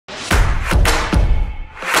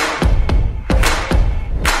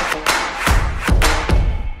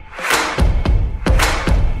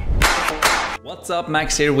What's up,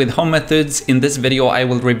 Max here with Home Methods. In this video I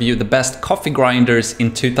will review the best coffee grinders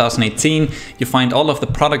in 2018. You find all of the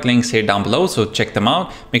product links here down below, so check them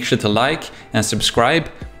out. Make sure to like and subscribe.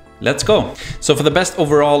 Let's go. So for the best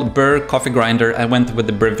overall Burr coffee grinder, I went with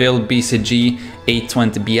the Breville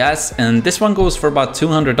BCG820BS, and this one goes for about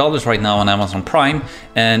 $200 right now on Amazon Prime,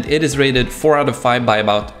 and it is rated 4 out of 5 by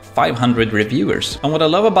about 500 reviewers. And what I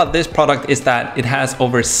love about this product is that it has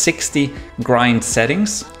over 60 grind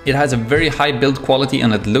settings. It has a very high build quality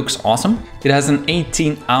and it looks awesome. It has an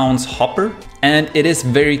 18-ounce hopper and it is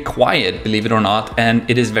very quiet, believe it or not, and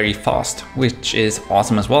it is very fast, which is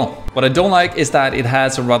awesome as well. What I don't like is that it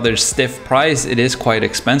has a rather stiff price. It is quite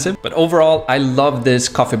expensive, but overall I love this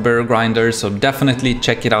coffee burr grinder, so definitely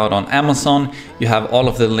check it out on Amazon. You have all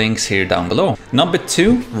of the links here down below. Number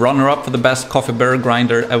 2, runner-up for the best coffee burr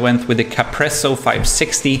grinder, I went with the Capresso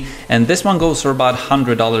 560, and this one goes for about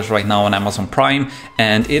 $100 right now on Amazon Prime,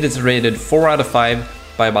 and it is rated 4 out of 5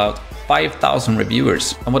 by about 5,000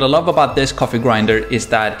 reviewers. And what I love about this coffee grinder is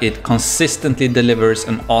that it consistently delivers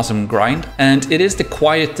an awesome grind, and it is the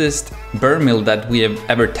quietest burr mill that we have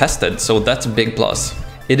ever tested, so that's a big plus.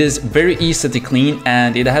 It is very easy to clean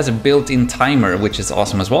and it has a built-in timer, which is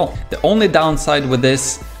awesome as well. The only downside with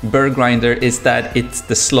this burr grinder is that it's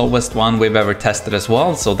the slowest one we've ever tested as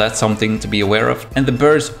well, so that's something to be aware of. And the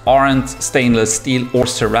burrs aren't stainless steel or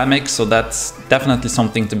ceramic, so that's definitely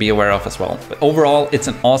something to be aware of as well. But overall, it's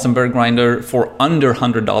an awesome burr grinder for under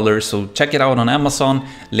 $100, so check it out on Amazon.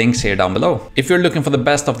 Links here down below. If you're looking for the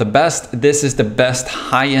best of the best, this is the best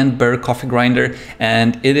high-end burr coffee grinder,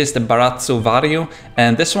 and it is the Barazzo Vario,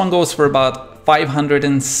 and this one goes for about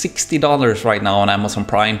 $560 right now on Amazon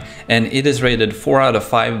Prime, and it is rated 4 out of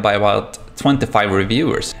 5 by about 25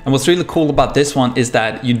 reviewers. And what's really cool about this one is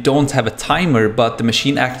that you don't have a timer, but the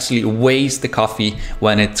machine actually weighs the coffee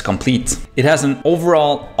when it's complete. It has an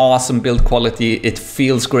overall awesome build quality. It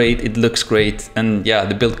feels great, it looks great, and yeah,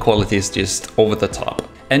 the build quality is just over the top.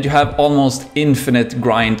 And you have almost infinite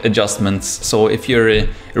grind adjustments, so if you're a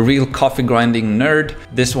real coffee grinding nerd,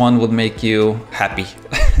 this one will make you happy.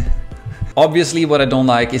 Obviously, what I don't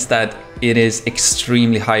like is that it is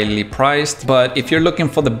extremely highly priced, but if you're looking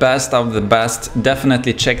for the best of the best,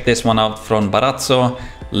 definitely check this one out from Barazzo.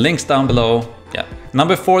 Links down below. Yeah.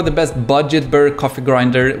 Number 4, the best budget burr coffee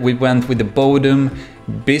grinder, we went with the Bodum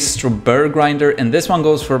Bistro burr grinder, and this one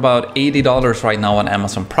goes for about $80 right now on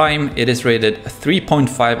Amazon Prime. It is rated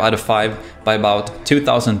 3.5 out of 5 by about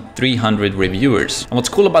 2,300 reviewers. And what's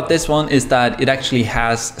cool about this one is that it actually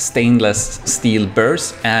has stainless steel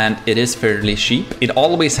burrs and it is fairly cheap. It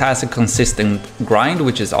always has a consistent grind,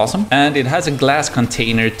 which is awesome, and it has a glass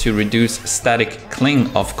container to reduce static cling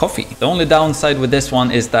of coffee. The only downside with this one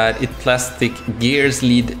is that its plastic gears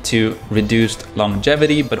lead to reduced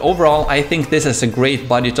longevity, but overall I think this is a great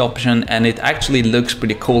budget option and it actually looks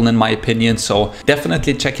pretty cool in my opinion, so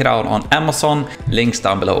definitely check it out on Amazon. Links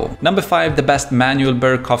down below. Number 5, the best manual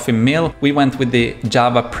burr coffee mill, we went with the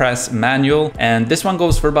Java Press manual, and this one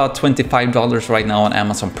goes for about $25 right now on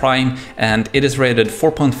Amazon Prime, and it is rated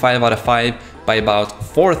 4.5 out of 5 by about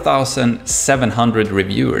 4,700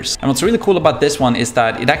 reviewers. And what's really cool about this one is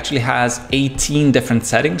that it actually has 18 different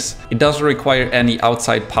settings. It doesn't require any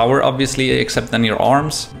outside power, obviously, except on your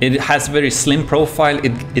arms. It has a very slim profile,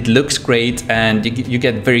 it looks great, and you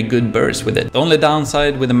get very good burrs with it. The only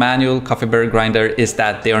downside with the manual coffee burr grinder is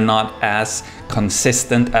that they are not as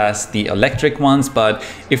consistent as the electric ones, but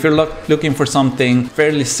if you're looking for something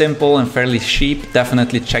fairly simple and fairly cheap,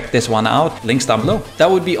 definitely check this one out. Links down below. That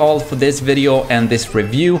would be all for this video and this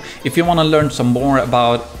review. If you want to learn some more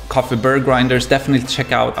about coffee burr grinders, definitely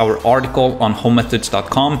check out our article on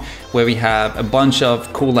homemethods.com, where we have a bunch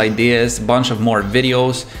of cool ideas, a bunch of more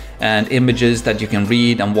videos and images that you can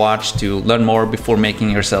read and watch to learn more before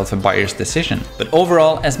making yourself a buyer's decision. But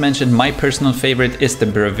overall, as mentioned, my personal favorite is the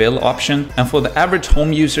Breville option, and for the average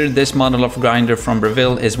home user, this model of grinder from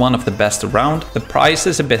Breville is one of the best around. The price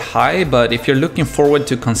is a bit high, but if you're looking forward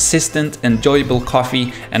to consistent, enjoyable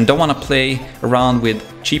coffee and don't want to play around with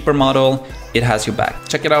cheaper model, it has your back.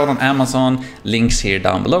 Check it out on Amazon. Links here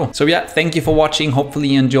down below. So yeah, thank you for watching. Hopefully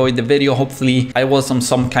you enjoyed the video. Hopefully I was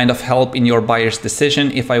some kind of help in your buyer's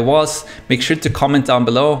decision. If I was, make sure to comment down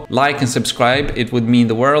below, like and subscribe. It would mean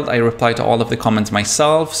the world. I reply to all of the comments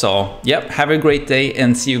myself. So yeah, have a great day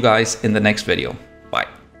and see you guys in the next video.